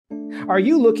Are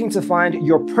you looking to find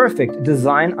your perfect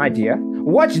design idea?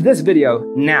 Watch this video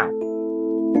now.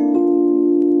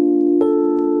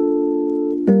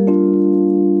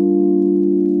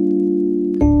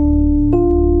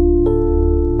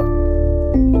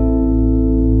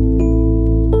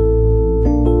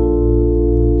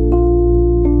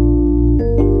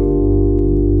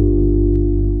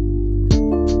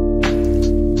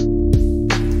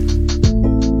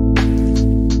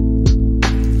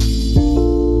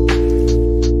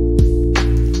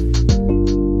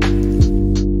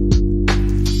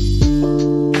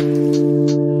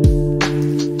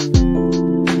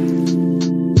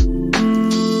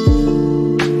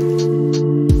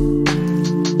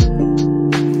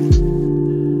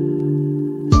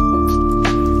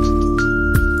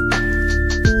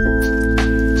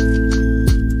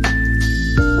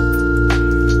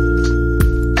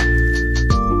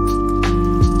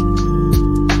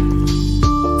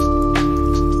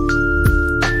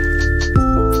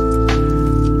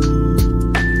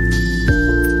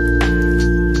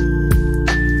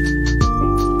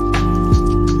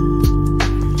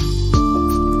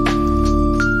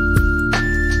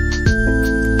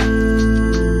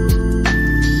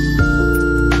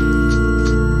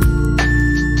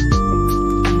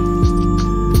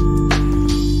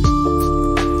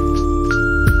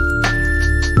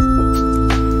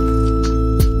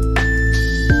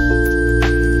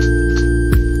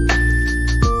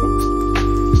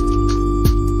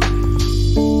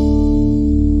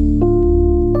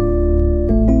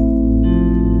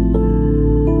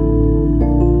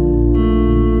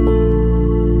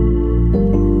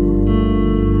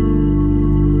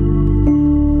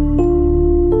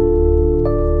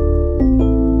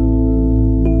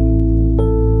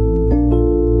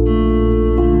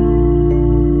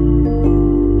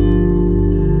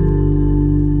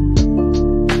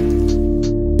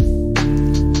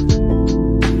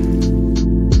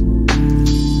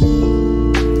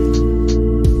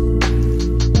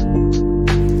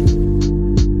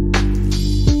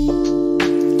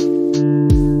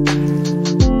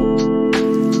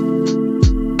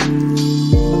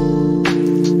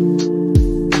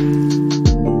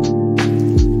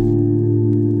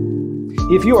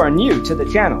 If you are new to the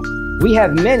channel, we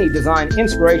have many design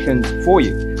inspirations for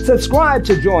you. Subscribe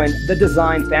to join the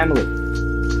design family.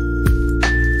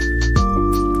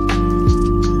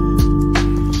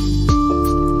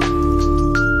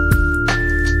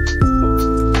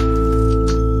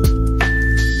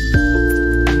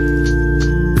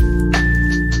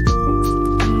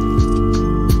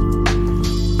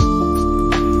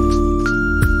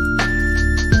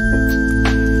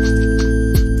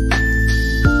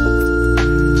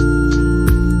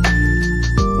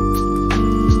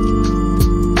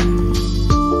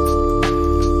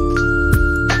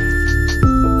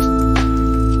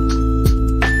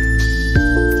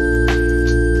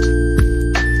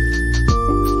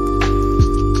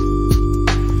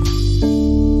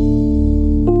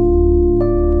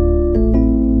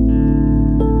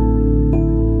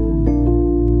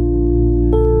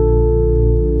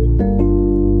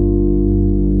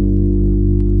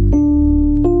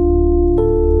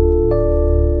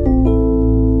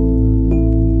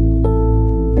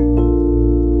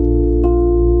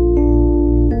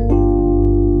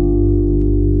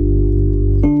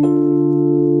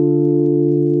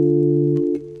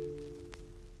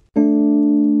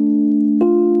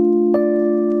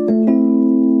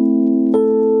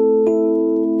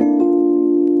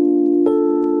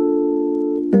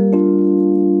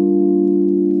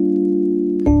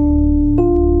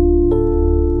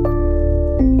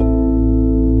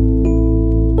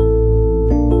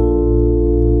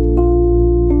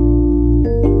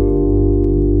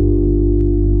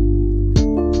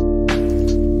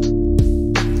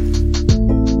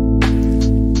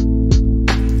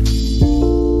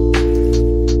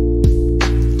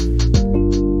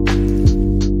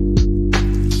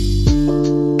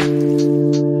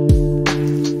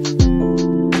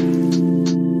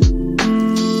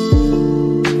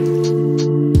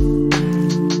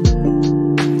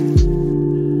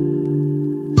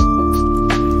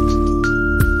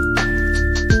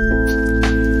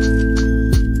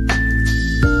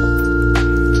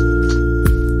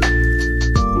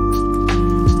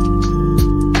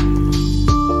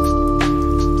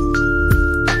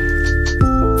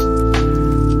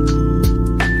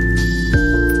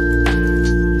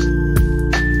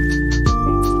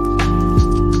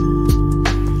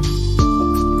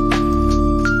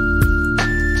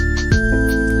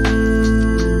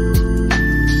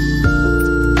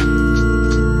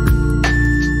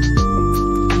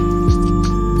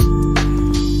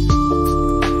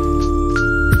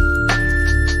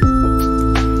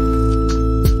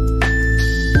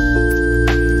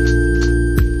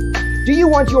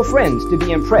 want your friends to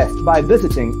be impressed by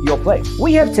visiting your place.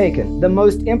 We have taken the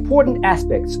most important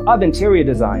aspects of interior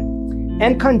design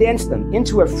and condensed them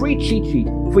into a free cheat sheet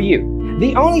for you.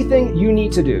 The only thing you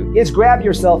need to do is grab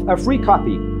yourself a free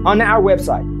copy on our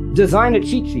website,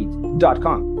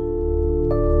 designercheatsheet.com.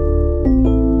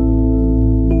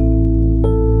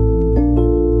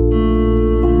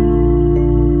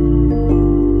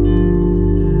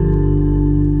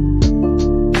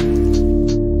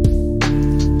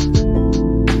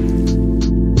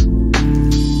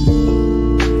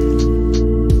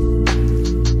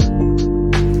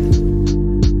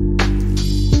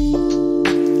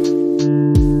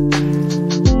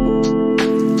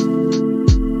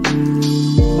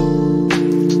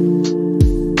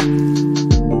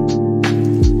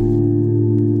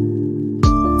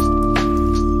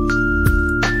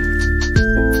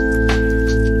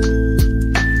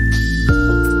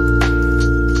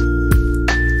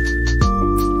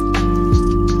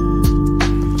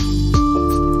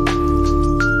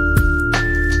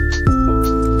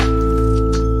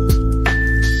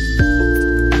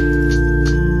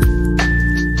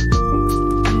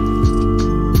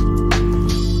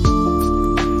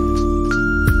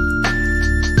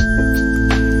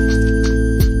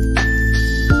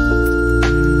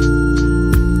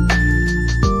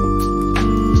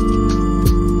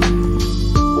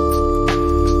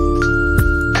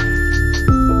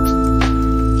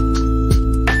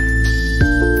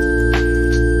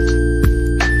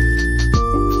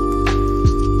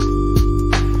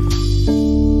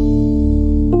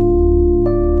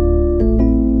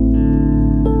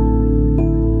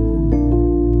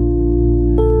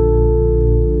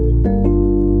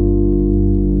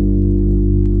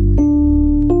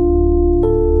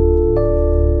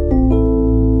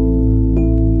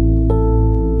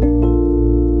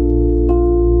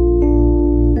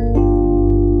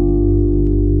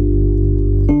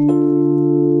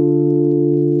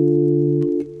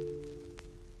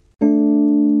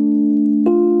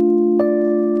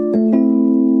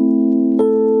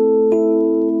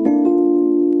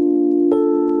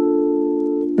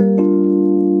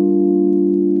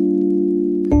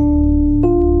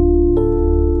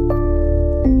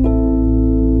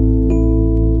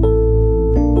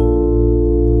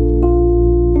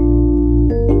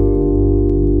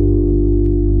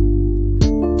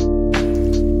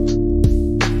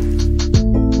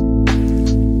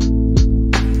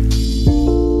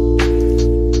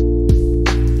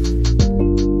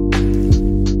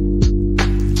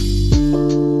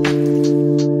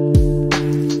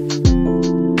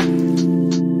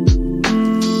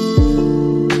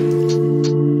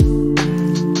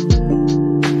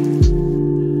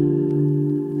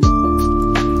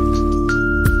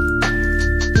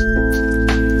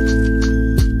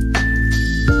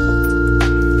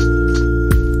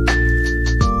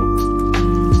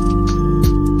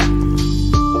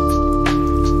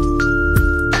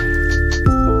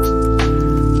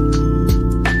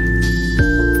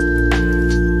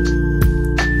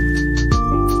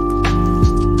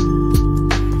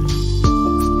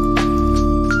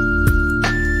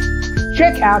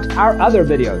 Check out our other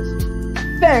videos.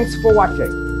 Thanks for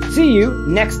watching. See you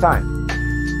next time.